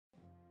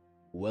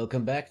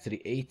Welcome back to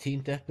the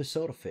 18th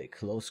episode of a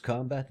close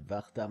combat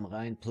Wacht am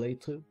Rhein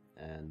playthrough,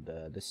 and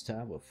this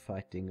time we're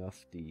fighting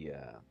off the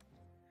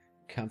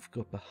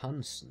Kampfgruppe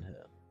Hansen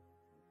here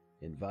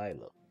in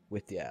Weiler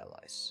with the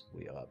allies.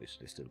 We are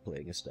obviously still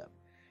playing as them.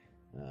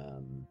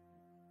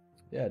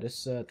 Yeah,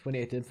 this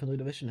 28th Infantry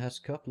Division has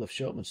a couple of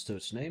showmans to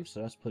its name,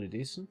 so that's pretty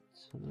decent.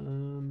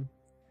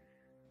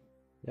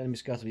 The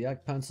enemy's got the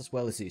Jagdpanzer as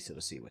well. It's easier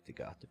to see what they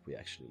got if we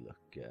actually look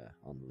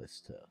on the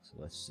list here. So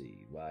let's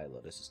see. Weiler,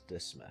 this is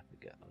this map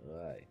again.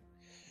 Alright.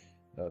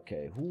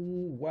 Okay.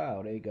 Ooh,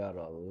 wow, they got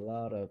a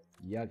lot of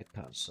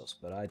Jagdpanzers,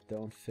 but I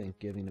don't think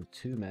giving them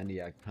too many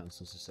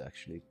Jagdpanzers is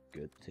actually a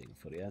good thing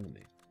for the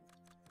enemy.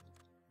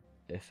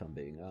 If I'm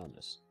being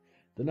honest.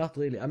 They're not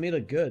really, I mean, they're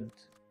good.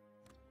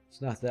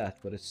 It's not that,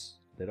 but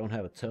they don't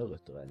have a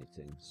turret or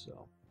anything,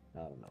 so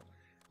I don't know.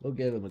 We'll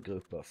give them a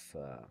group of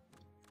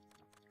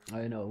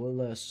I know,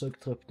 we'll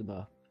Sugtrupp them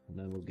up, and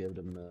then we'll give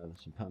them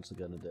some Panzer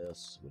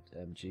Grenadiers with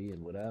MG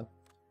and without.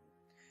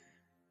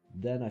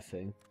 Then I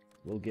think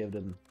we'll give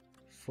them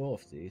 4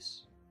 of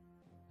these,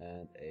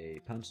 and a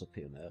Panzer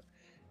Pioneer.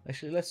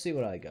 Actually, let's see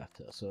what I got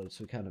here, so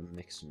we kind of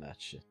mix and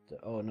match it.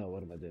 Oh no,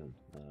 what am I doing?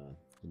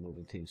 The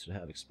moving teams should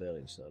have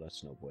experience, so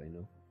that's no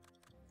bueno.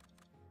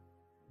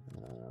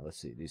 Let's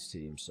see, these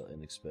teams are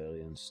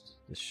inexperienced.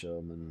 This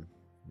Sherman,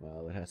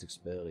 well, it has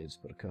experience,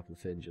 but a couple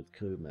of injured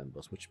crew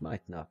members, which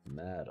might not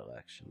matter,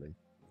 actually.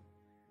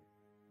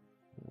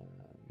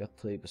 Got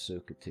 3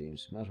 bazooka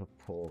teams. Might as well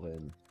pour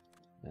in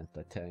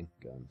anti-tank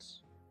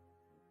guns.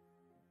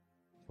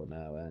 For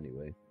now,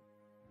 anyway.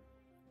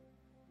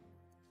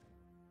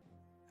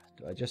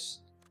 Do I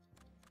just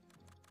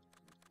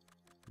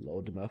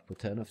load them up with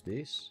 10 of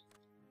these?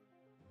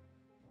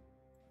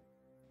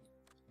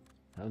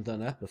 Haven't done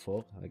that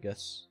before, I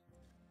guess.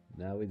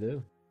 Now we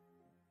do.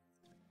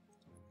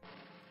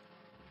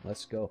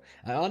 Let's go.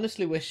 I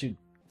honestly wish you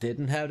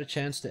didn't have the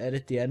chance to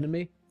edit the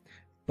enemy,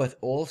 but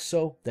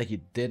also that you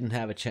didn't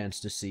have a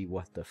chance to see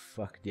what the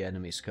fuck the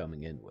enemy's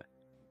coming in with.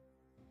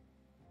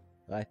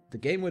 Right? The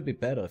game would be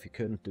better if you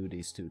couldn't do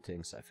these two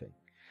things, I think.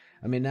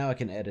 I mean, now I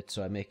can edit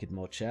so I make it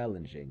more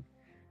challenging,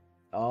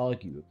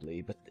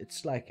 arguably, but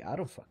it's like, I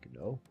don't fucking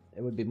know.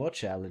 It would be more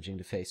challenging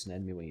to face an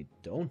enemy when you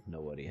don't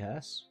know what he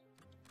has.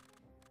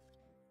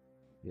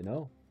 You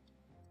know?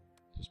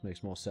 Just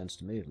makes more sense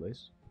to me, at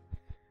least.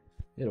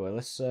 Anyway,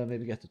 let's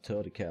maybe get the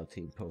 30 cal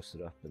team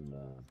posted up in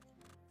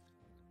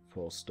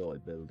 4-story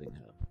building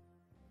here.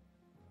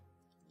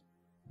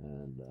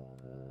 And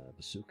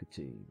bazooka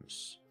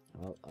teams.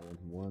 Well, I'm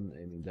one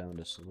aiming down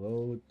this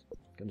road.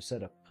 Gonna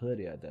set up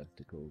pretty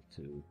identical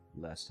to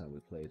last time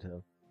we played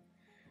here.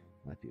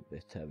 Might be a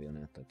bit heavy on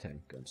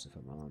anti-tank guns if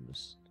I'm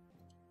honest.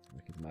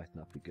 Like it might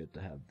not be good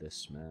to have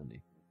this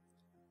many.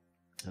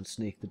 And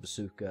sneak the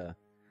bazooka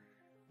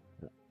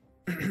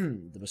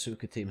the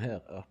bazooka team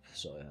here up.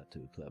 Sorry, I had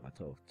to clear my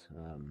throat.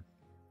 And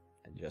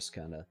just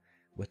kind of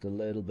with a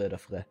little bit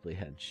of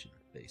reprehension,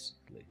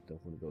 basically.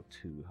 Don't want to go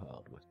too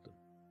hard with them.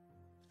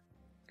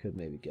 Could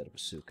maybe get a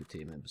bazooka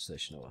team in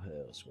position over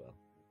here as well.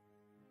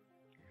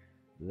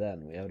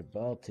 Then we have the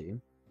bar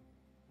team,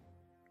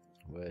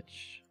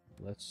 which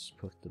let's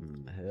put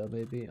them here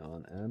maybe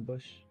on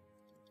ambush.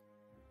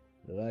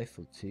 The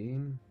rifle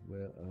team,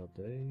 where are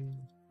they?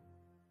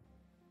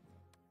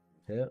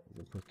 Here,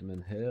 we'll put them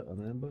in here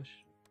on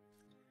ambush.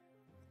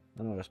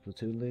 I know that's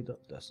platoon leader,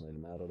 doesn't really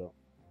matter though.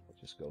 I'll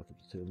just go with the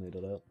platoon leader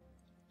there.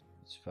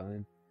 It's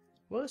fine.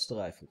 Where's the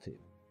rifle team?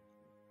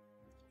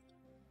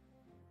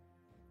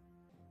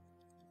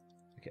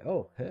 Okay,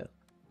 oh, here.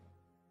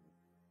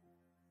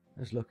 I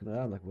was looking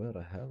around like, where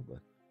the hell,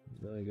 but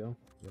there you go,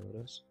 there it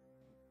is.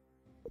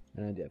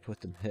 And yeah,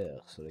 put them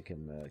here so they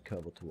can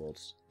cover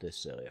towards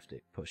this area if they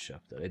push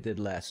up there. They did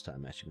last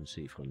time, as you can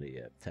see from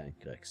the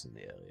tank wrecks in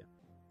the area.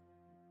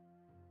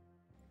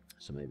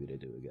 So maybe they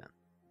do again.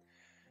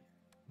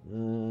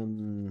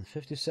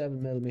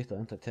 57mm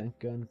anti-tank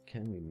gun.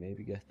 Can we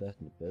maybe get that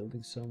in the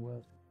building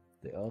somewhere?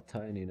 They are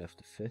tiny enough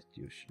to fit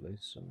usually,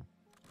 so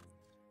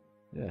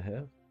yeah,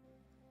 here.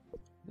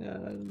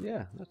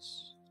 Yeah,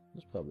 that's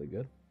probably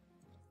good.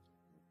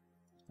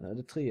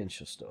 The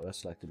 3-incher though,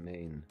 that's like the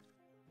main.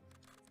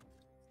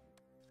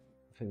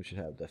 I think we should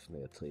have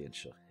definitely a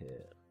 3-incher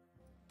here.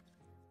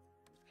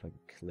 If I can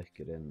click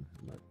it in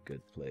a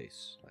good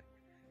place, like.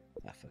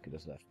 Ah, fuck, it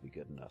doesn't have to be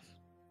good enough,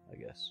 I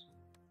guess.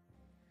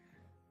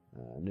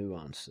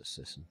 Nuances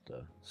isn't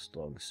the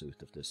strong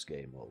suit of this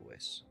game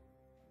always.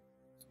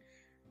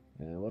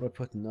 What do I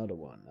put another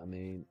one? I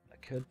mean, I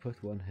could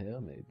put one here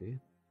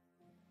maybe.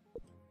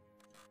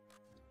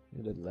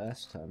 I did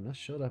last time, not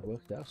sure that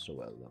worked out so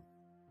well though.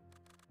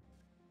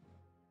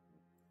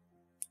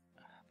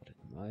 But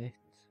it might,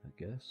 I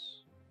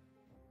guess.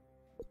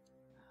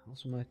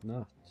 Also might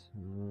not.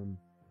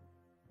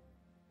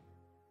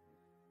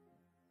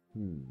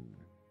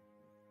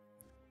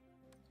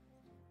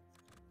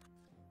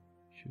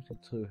 Shoot it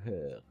through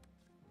here.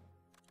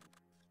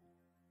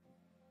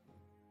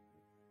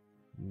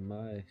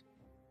 Might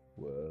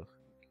work.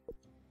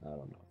 I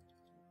don't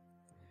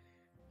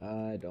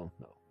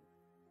know.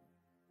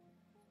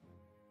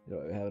 You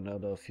know, we have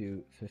another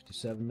few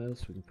 57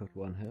 mils. We can put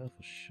one here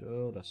for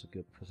sure. That's a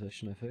good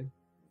position, I think.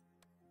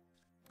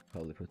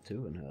 Probably put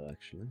two in here,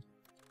 actually.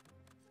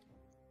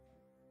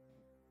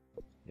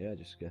 Yeah,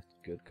 just get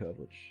good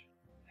coverage.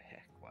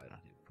 Heck, why not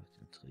even put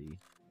in three?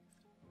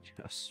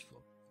 Just for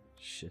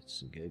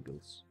shits and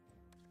giggles.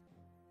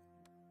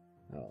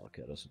 Oh,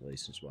 okay, there's some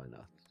reasons why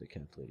not. They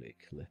can't really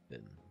clip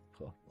in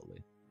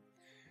properly.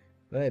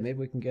 But hey, maybe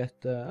we can get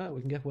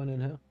one in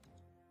here.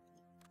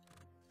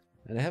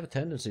 And they have a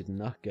tendency to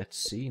not get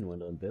seen when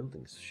they're in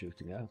buildings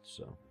shooting out,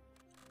 so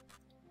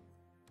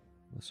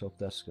let's hope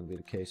that's going to be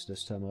the case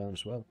this time around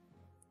as well.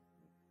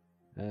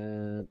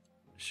 And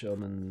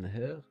Sherman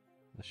here,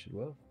 that should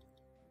work.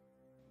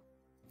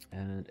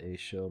 And a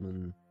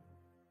Sherman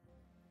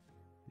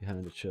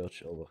behind the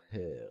church over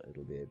here.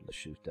 It'll be able to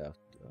shoot out,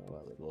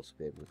 well, it'll also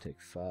be able to take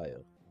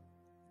fire.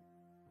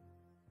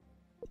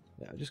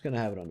 Yeah, I'm just going to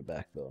have it on the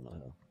back burner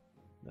here.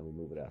 Then we'll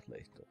move it out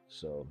later.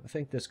 So I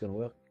think this is going to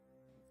work.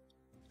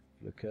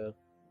 Look here.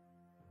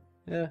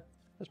 Yeah,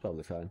 that's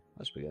probably fine.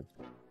 Let's begin.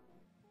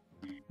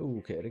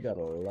 Okay, they got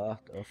a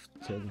lot of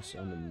things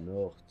on the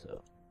north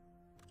here.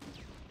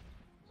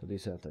 So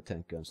these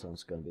anti-tank guns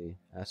aren't going to be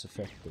as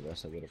effective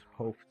as I would have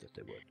hoped that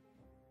they would.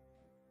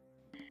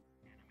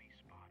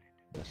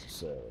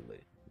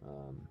 Necessarily.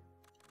 I'll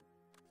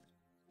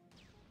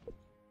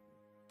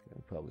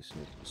probably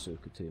sneak the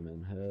bazooka team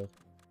in here.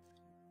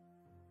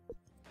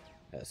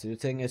 Yeah, see the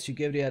thing is, you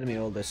give the enemy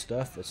all this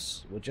stuff,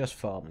 we're just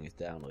farming it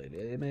down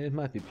really. I mean, it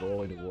might be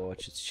boring to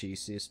watch, it's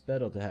cheesy, it's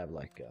better to have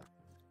like a...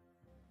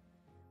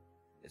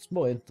 It's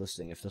more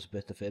interesting if there's a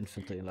bit of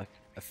infantry and like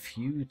a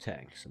few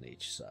tanks on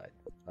each side,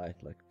 right?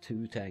 Like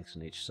 2 tanks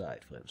on each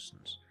side, for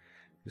instance.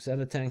 Because then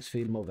the tanks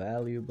feel more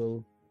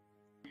valuable.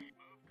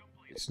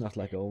 It's not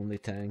like only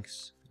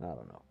tanks. I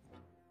don't know.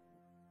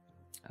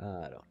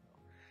 I don't know.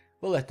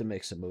 We'll let them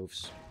make some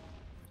moves.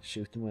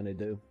 Shoot them when they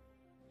do.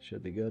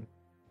 Should be good.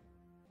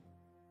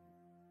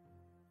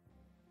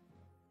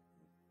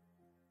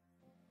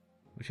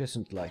 Which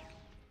isn't like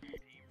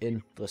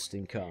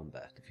interesting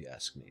combat, if you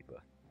ask me,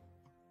 but...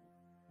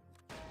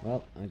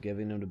 Well, I'm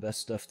giving them the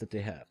best stuff that they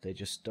have. They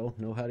just don't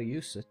know how to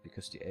use it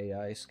because the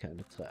AI is kind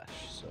of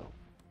trash, so...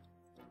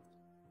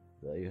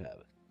 There you have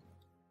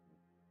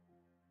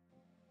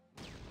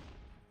it.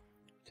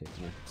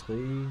 Taking out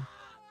 3.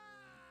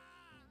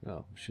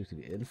 Oh,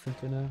 shooting the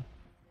infantry now.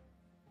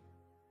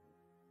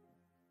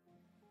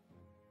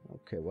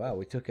 Okay, wow,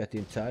 we took out the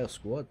entire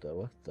squad though,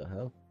 what the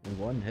hell? In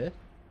one hit?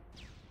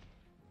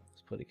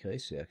 It's pretty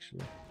crazy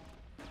actually.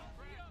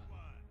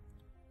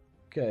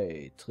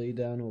 Okay, 3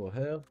 down over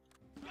here.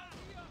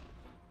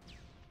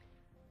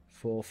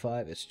 4,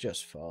 5, it's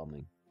just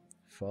farming.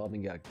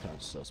 Farming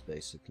Jagdpanzers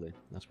basically.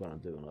 That's what I'm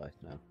doing right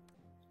now.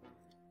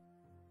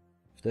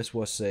 If this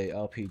was a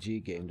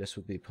RPG game, this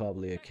would be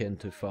probably akin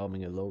to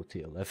farming a low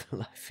tier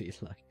level, I feel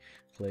like.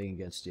 Playing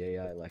against the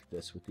AI like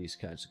this with these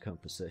kinds of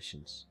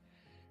compositions.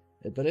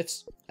 But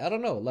it's, I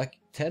don't know, like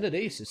 10 of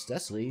these,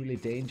 that's really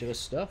dangerous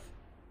stuff.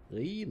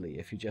 Really,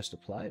 if you just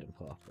apply them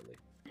properly.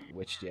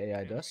 Which the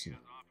AI doesn't.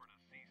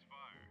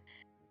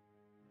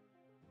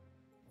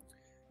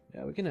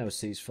 Yeah, we can have a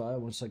ceasefire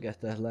once I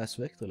get that last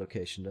victory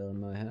location there in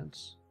my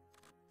hands.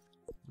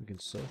 We can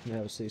certainly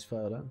have a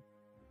ceasefire then.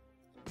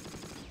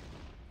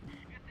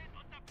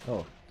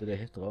 Oh, did I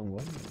hit the wrong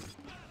one?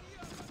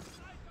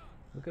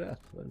 Look at that,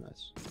 very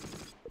nice.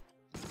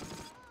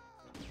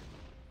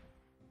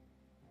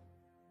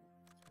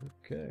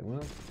 Okay,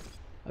 well,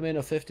 I mean,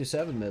 our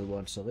 57mm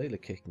ones are really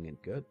kicking in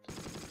good.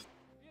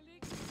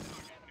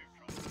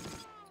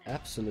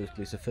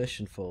 Absolutely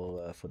sufficient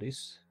for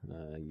these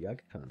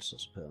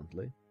Jagdpanzers,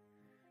 apparently.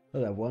 Oh,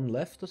 there 1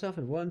 left or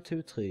something? 1,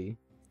 2, 3,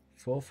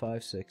 4,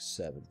 5, 6,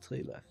 7.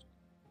 3 left.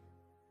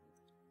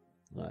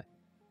 Right.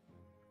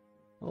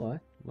 Alright,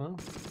 well.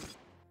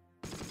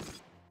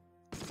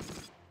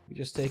 We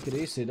just take it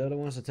easy, the other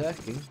one's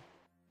attacking.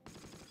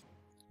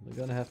 We're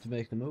gonna have to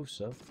make the move,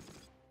 so.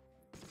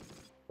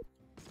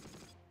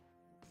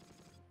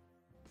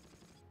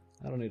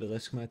 I don't need to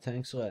risk my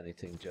tanks or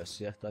anything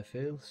just yet, I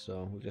feel,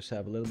 so we'll just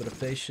have a little bit of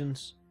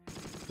patience.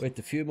 Wait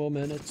a few more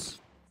minutes.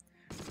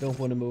 Don't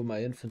want to move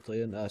my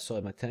infantry in,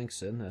 sorry, my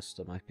tanks in, as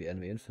there might be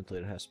enemy infantry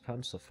that has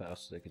Panzerfaust,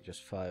 so they could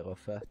just fire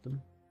off at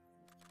them.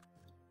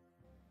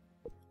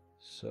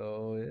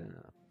 So, yeah.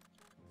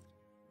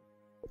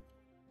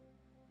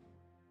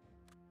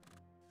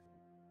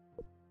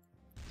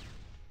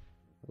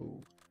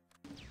 Ooh,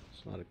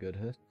 it's not a good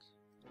hit.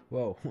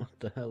 Whoa, what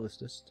the hell is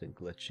this thing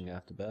glitching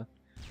out about?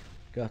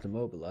 Got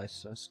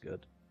immobilized, that's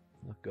good.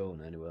 Not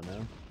going anywhere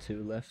now.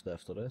 2 left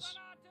after this.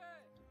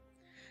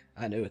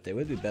 I knew it, they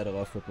would be better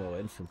off with more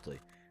infantry.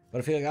 But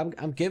I feel like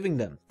I'm giving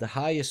them the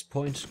highest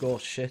point score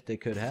shit they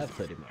could have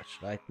pretty much,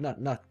 right?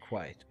 Not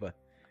quite, but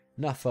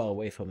not far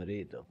away from it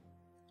either.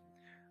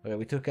 Okay,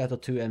 we took out our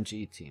 2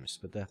 MG teams,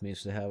 but that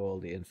means they have all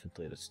the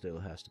infantry that still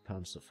has the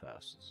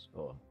Panzerfausts,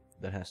 or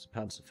that has the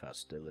Panzerfaust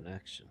still in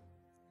action.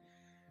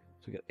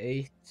 So we got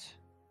 8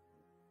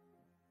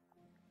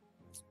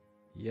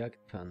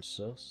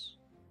 Jagdpanzers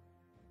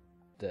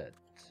dead,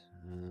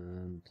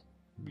 and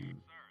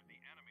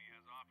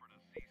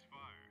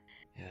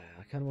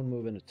kind of want to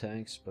move into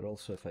tanks, but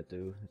also if I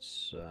do,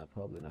 it's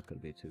probably not going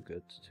to be too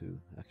good to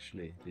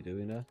actually be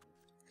doing that.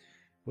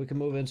 We can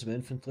move in some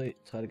infantry,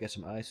 try to get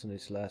some ice on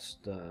these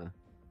last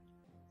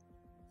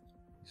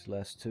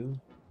two,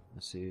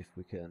 and see if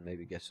we can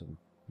maybe get some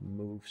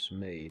moves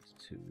made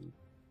to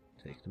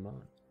take them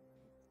on.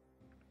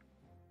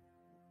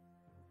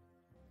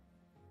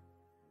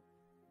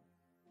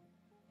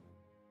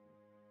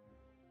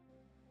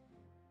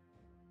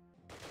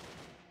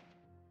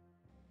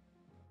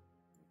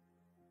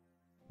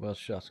 Well,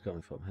 shots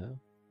coming from here.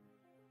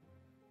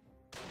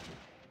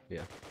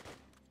 Yeah.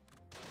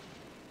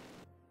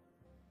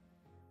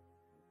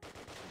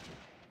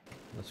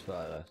 Let's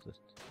fire at it.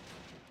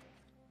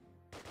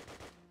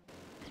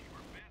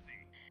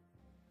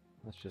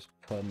 Let's just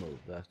pummel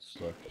that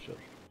structure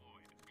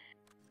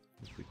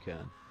if we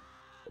can.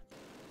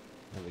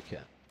 And we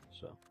can.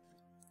 So,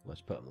 let's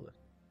pummel it.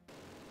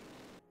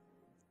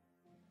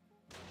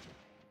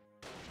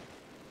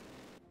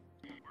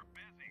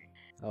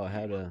 Oh, I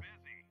had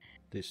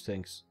these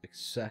things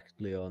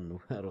exactly on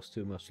where those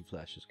two muscle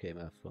flashes came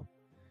out from.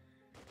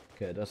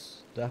 Okay,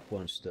 that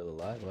one's still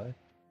alive, right?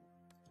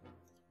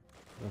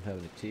 Don't have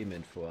any team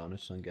info on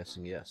it, so I'm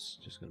guessing yes.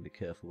 Just gonna be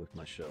careful with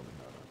my Sherman.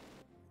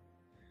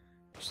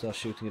 Start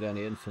shooting at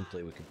any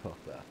infantry, we can pop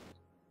that.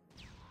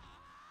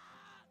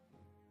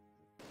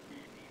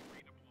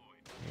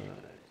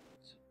 Right.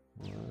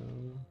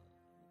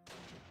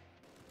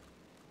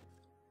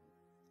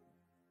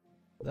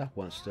 Well, that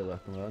one's still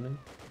up and running,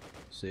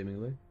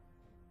 seemingly.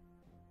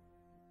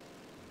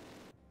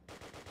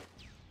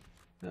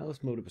 Now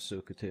let's move the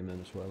bazooka team in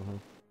as well, huh?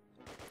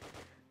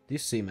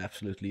 These seem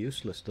absolutely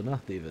useless. They're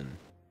not even...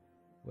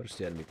 What is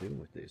the enemy doing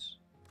with these?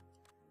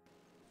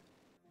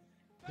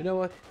 You know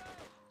what?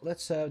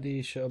 Let's have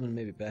the Sherman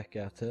maybe back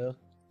out here,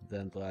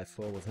 then drive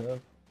forward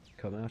here,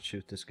 come out,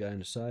 shoot this guy in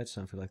the side,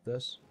 something like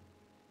this.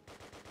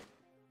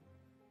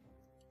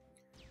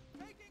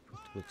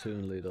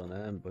 Platoon leader on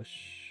ambush.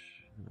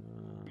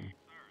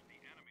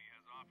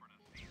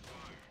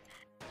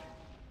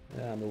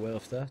 Yeah, I'm aware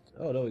of that.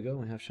 Oh, there we go,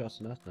 we have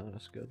shots on that now,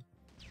 that's good.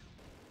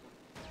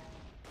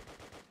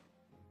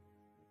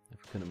 If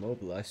we can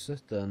immobilize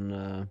it,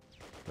 then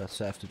that's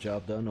half the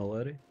job done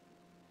already.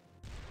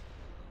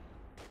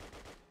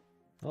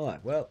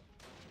 Alright, well,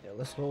 yeah,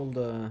 let's hold,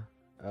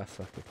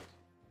 fuck it.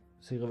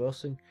 Is he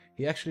reversing?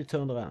 He actually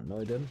turned around. No,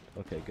 he didn't?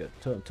 Okay, good.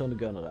 Turn the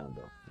gun around,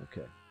 though.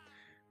 Okay.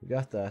 We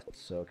got that,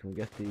 so can we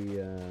get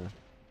the,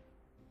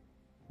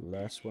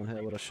 last one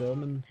here with a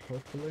Sherman,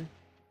 hopefully?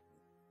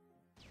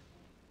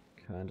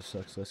 Kinda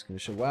sucks risking the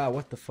shot. Wow,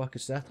 what the fuck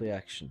is that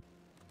reaction?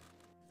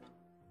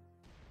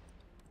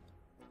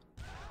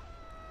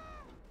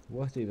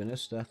 What even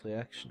is that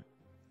reaction?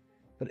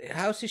 But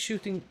how's he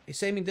shooting?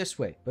 He's aiming this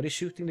way, but he's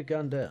shooting the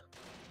gun there.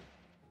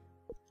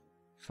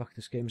 Fuck,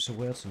 this game is so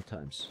weird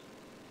sometimes.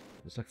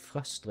 It's like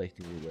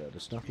frustratingly weird.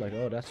 It's not like,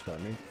 oh, that's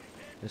funny.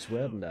 It's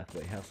weird in that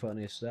way. How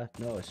funny is that?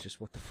 No, it's just,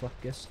 what the fuck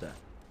is that?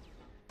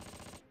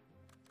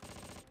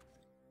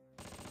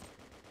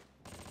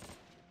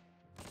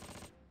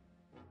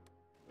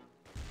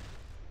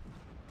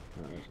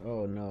 Right.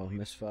 Oh no,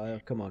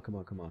 misfire. Come on, come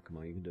on, come on, come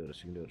on. You can do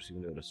this, you can do this, you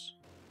can do this.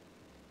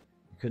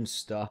 You couldn't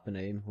stop and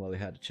aim while he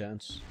had a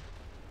chance.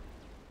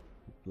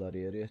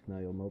 Bloody idiot, now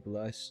you're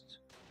mobilized.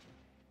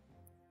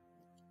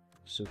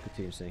 Bazooka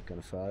teams ain't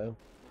gonna fire.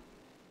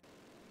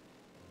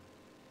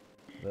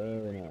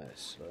 Very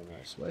nice, very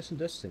nice. Why isn't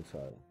this thing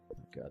firing?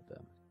 God damn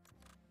it.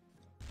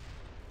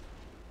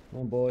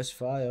 Come on boys,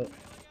 fire.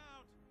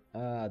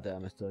 Ah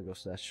damn it, there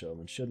goes that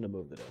Sherman. Shouldn't have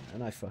moved it in,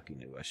 and I fucking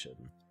knew I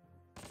shouldn't.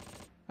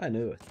 I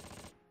knew it.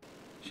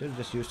 Should have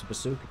just used the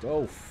bazooka.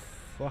 Oh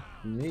fuck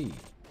me.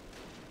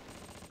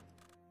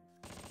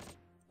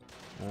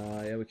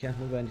 Yeah, we can't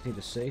move anything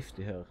to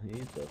safety here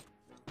either.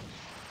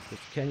 But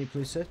can you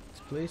please hit?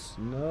 Please?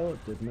 No,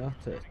 did not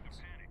hit.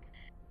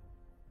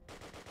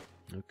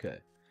 Okay.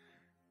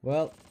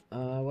 Well,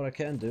 what I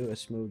can do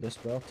is move this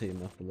bar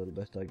team up a little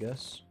bit, I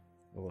guess.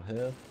 Over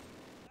here.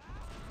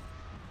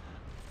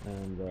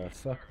 And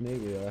fuck me,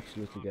 we are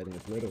absolutely getting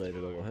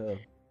obliterated over here.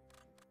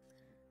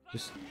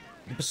 Just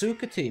the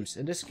bazooka teams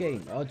in this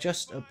game are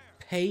just a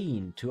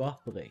pain to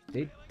operate.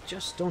 They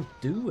just don't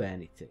do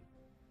anything.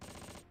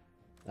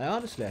 I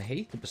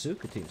hate the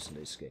bazooka teams in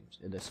these games.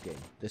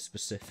 This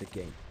specific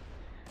game.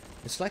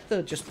 It's like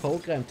they're just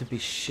programmed to be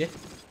shit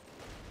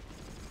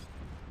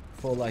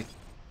for like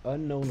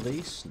unknown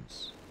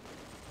reasons.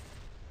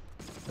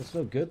 There's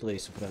no good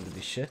reason for them to be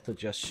shit. They're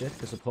just shit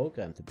because they're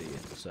programmed to be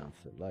it or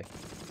something. Like,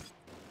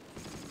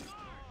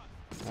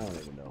 I don't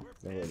even know.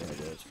 I don't really have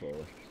words for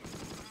it.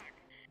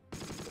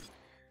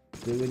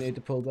 Do we need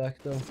to pull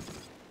back though?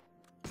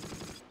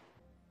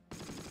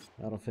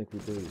 I don't think we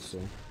do, you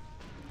see.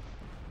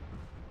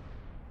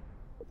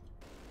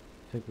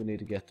 I think we need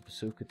to get the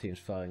bazooka teams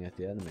firing at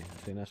the enemy. I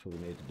think that's what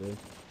we need to do.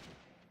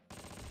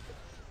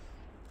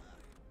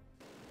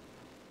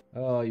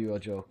 Oh, you are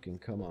joking.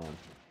 Come on.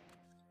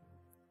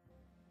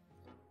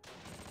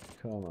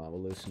 Come on,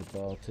 we're losing the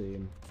ball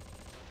team.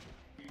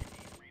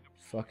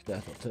 Fuck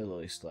that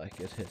artillery strike.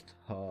 It hit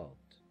hard.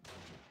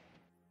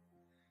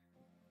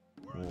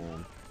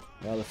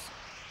 Well, if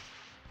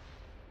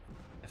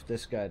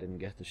this guy didn't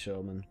get the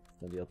showman,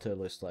 then the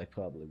artillery strike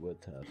probably would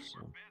have,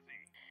 so...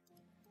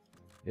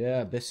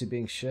 Yeah, busy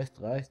being shit,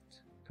 right?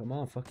 Come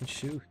on, fucking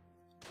shoot.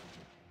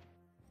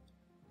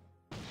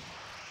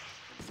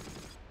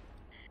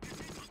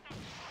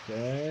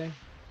 Okay.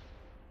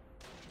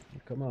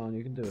 Come on,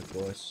 you can do it,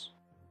 boys.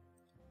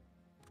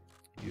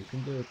 You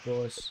can do it,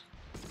 boys.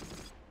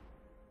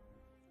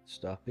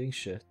 Stop being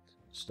shit.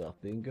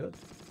 Stop being good.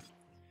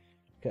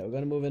 Okay, we're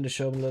gonna move into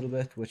showman a little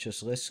bit, which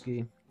is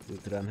risky, due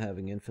to them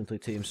having infantry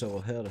teams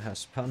over here that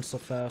has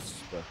Panzerfaust,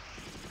 but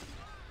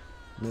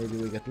maybe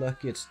we get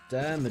lucky. It's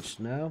damaged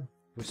now.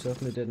 We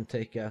certainly didn't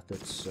take out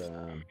its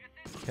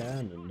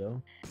cannon,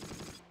 though.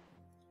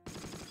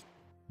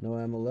 No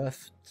ammo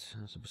left.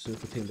 There's a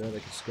bazooka team there they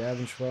can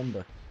scavenge from,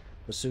 but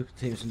bazooka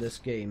teams in this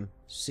game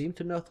seem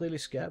to not really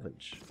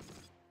scavenge.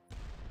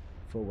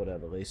 For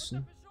whatever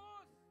reason.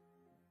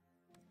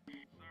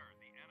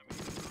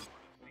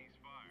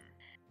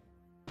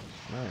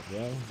 Right,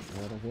 well,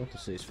 I don't want to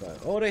ceasefire.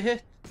 Oh, they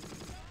hit!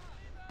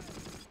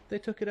 They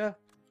took it out.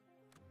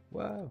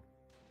 Wow.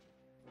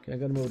 Okay, I'm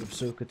gonna move the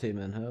bazooka team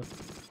in here.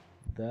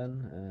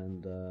 Then,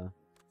 and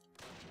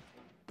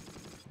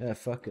yeah,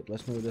 fuck it.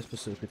 Let's move this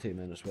bazooka team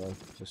in as well.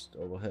 Just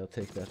over here,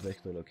 take that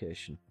victory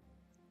location.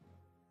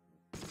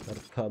 Gotta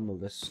pummel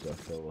this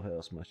stuff over here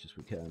as much as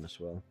we can as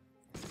well.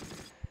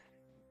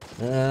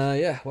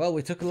 Yeah, well,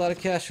 we took a lot of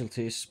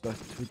casualties, but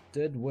we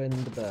did win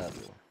the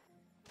battle.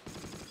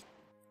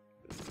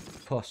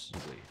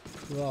 Possibly,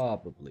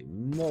 probably,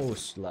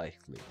 most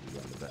likely we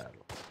won the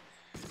battle.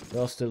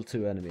 There are still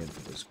 2 enemy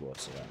infantry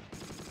squads around.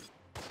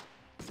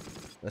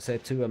 Let's say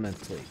 2, I meant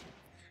 3.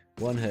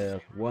 1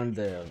 here, 1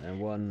 there, and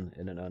 1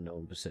 in an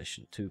unknown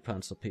position. 2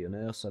 Panzer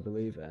Pioneers, I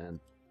believe, and...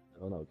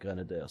 oh no,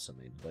 Grenadiers,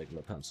 I mean,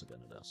 regular Panzer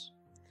Grenadiers.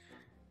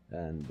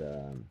 And,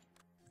 the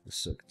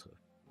Sugtrupp.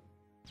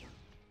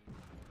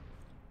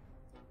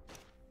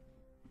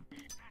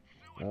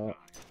 Oh,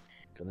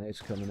 grenades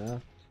coming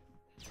out.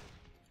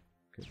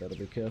 Okay, better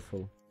be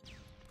careful.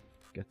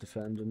 Get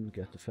defending,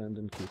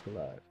 keep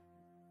alive.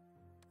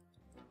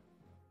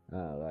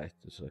 Ah, right,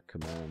 there's a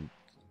command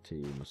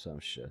team or some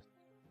shit.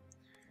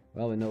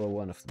 Well, we know where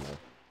one of them are,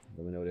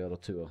 but we know the other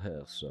 2 are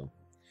here, so...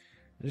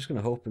 I'm just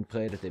gonna hope and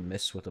pray that they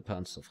miss with the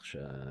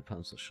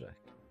Panzerschreck.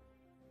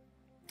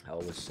 I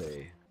always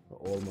say, or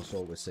almost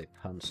always say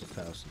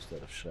Panzerfaust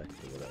instead of Schreck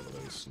for whatever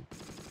reason.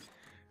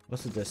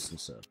 What's the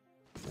distance, sir?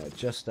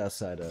 Just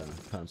outside a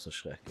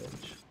Panzerschreck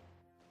range.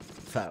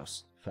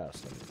 Faust, I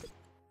mean.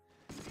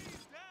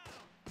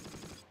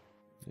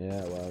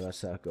 Yeah, well,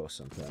 that's how it goes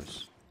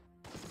sometimes.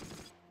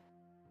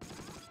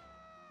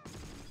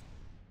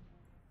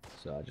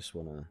 So I just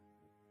wanna...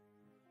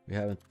 we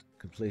haven't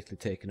completely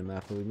taken a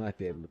map, but we might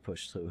be able to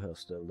push through here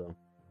still, though.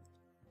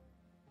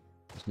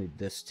 Just need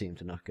this team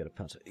to not get a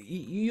panzer.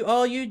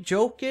 Are you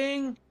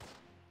joking?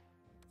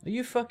 Are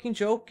you fucking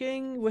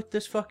joking with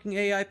this fucking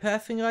AI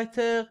pathing right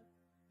there?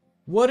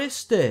 What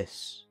is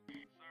this?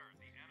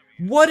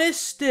 What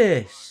is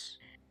this?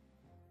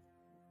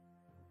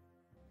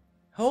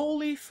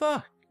 Holy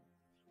fuck.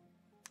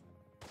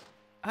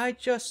 I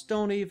just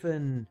don't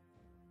even...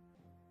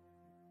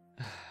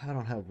 I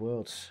don't have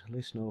words. At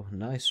least no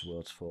nice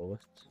words for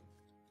it.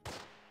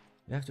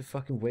 You have to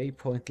fucking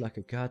waypoint like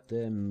a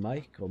goddamn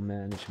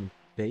micromanagement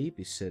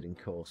babysitting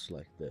course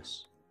like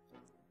this.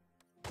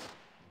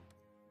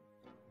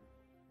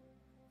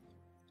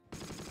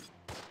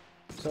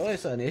 So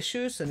is there any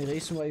issues? Any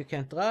reason why you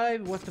can't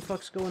drive? What the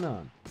fuck's going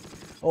on?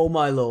 Oh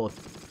my lord.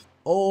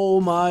 Oh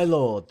my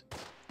lord.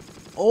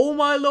 Oh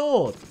my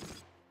lord.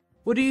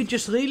 What, do you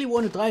just really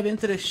want to drive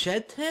into the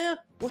shed here?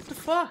 What the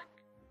fuck?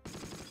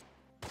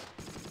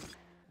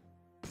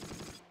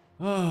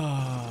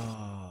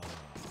 Oh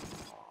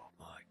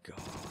my god.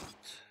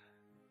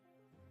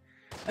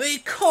 I mean,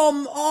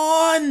 come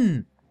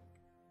on!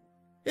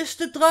 Is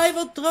the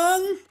driver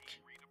drunk?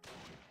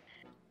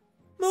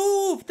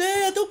 Move!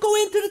 There! Don't go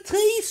into the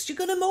trees! You're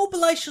gonna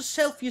mobilize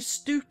yourself, you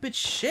stupid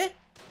shit!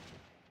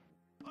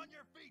 On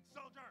your feet,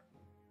 soldier!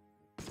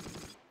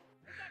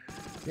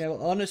 Yeah,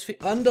 well, on his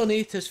feet,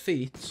 underneath his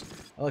feet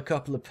are a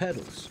couple of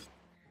pedals.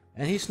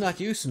 And he's not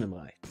using them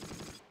right.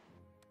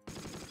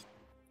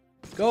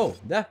 Go!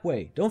 That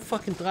way! Don't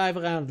fucking drive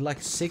around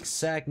like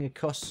zigzagging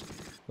across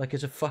like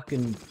it's a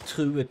fucking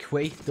true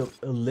equator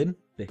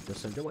Olympic or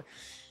something.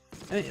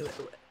 I mean,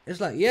 it's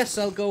like, yes,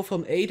 I'll go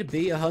from A to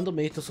B 100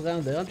 meters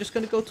around there. I'm just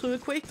gonna go through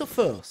equator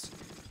first.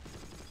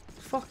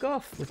 Fuck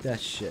off with that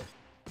shit.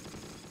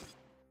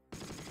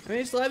 I mean,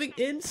 he's driving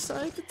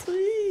inside the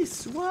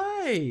trees.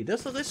 Why?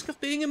 There's a risk of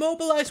being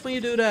immobilized when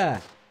you do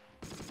that.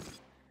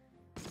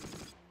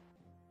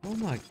 Oh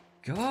my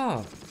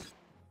god.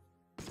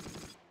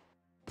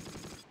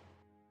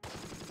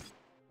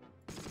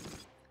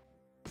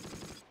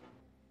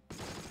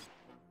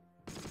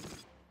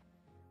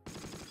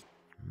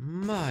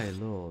 My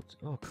lord.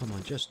 Oh, come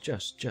on. Just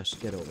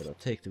get over there.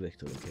 Take the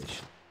victory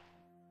location.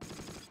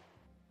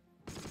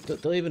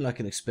 They're even like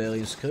an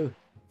experienced crew.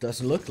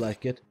 doesn't look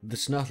like it.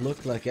 Does not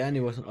look like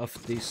anyone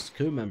of these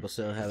crew members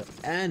there have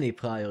any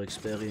prior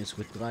experience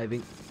with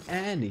driving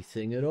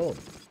anything at all.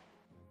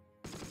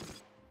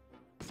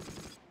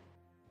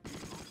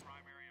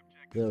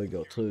 There we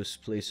go. Truce,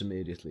 please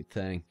immediately.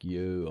 Thank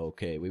you.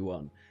 Okay, we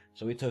won.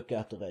 So we took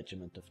out the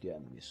regiment of the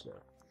enemies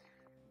there.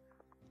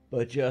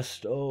 But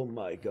just, oh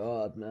my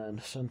god, man.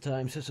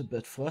 Sometimes it's a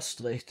bit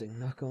frustrating,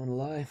 not gonna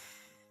lie.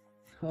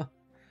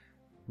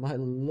 My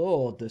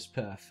lord, this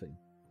pathing.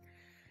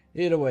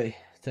 Either way,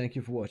 thank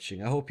you for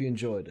watching. I hope you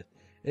enjoyed it.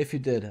 If you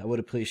did, I would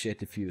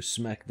appreciate if you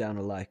smack down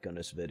a like on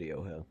this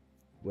video here.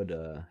 Would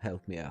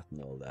help me out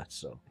and all that,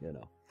 so, you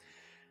know.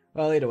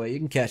 Well, either way, you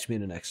can catch me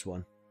in the next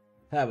one.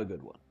 Have a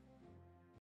good one.